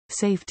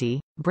Safety,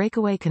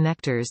 breakaway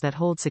connectors that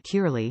hold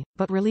securely,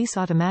 but release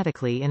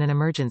automatically in an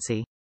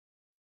emergency.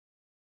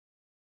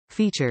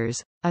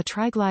 Features: a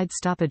triglide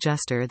stop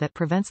adjuster that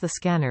prevents the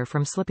scanner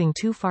from slipping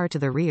too far to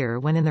the rear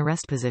when in the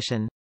rest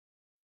position.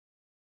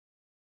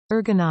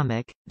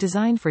 Ergonomic,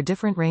 designed for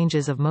different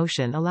ranges of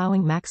motion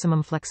allowing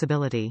maximum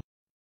flexibility.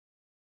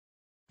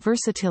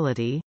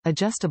 Versatility,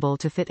 adjustable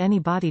to fit any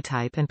body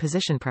type and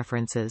position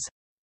preferences.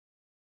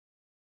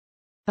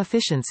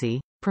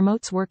 Efficiency,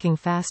 promotes working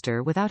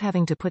faster without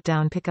having to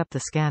pick up the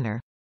scanner.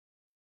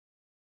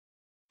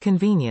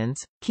 Convenience,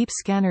 keeps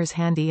scanners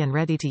handy and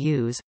ready to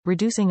use,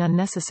 reducing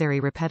unnecessary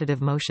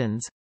repetitive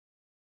motions.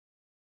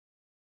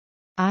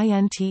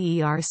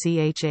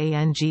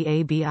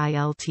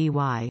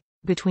 INTERCHANGABILTY,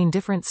 between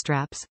different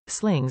straps,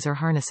 slings or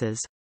harnesses.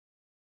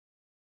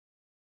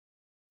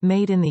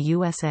 Made in the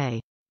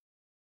U.S.A.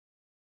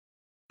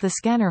 The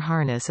scanner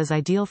harness is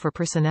ideal for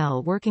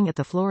personnel working at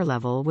the floor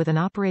level with an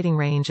operating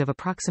range of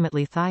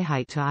approximately thigh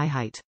height to eye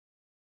height.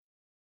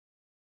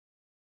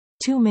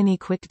 2 mini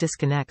quick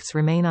disconnects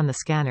remain on the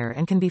scanner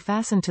and can be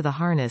fastened to the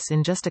harness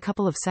in just a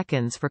couple of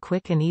seconds for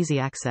quick and easy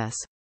access.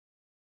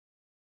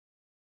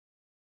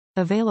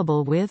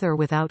 Available with or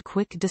without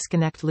quick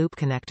disconnect loop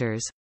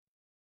connectors.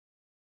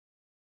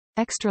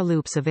 Extra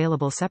loops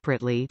available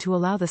separately to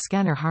allow the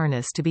scanner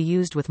harness to be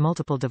used with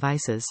multiple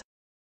devices.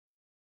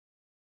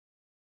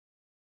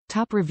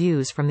 Top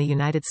reviews from the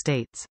United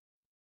States.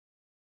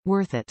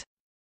 Worth it.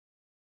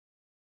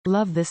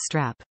 Love this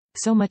strap.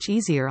 So much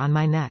easier on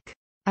my neck.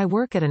 I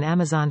work at an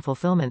Amazon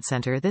fulfillment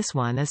center. This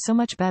one is so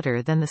much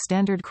better than the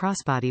standard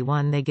crossbody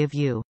one they give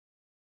you.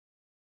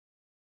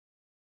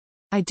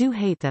 I do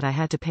hate that I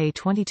had to pay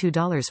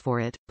 $22 for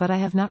it, but I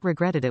have not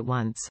regretted it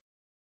once.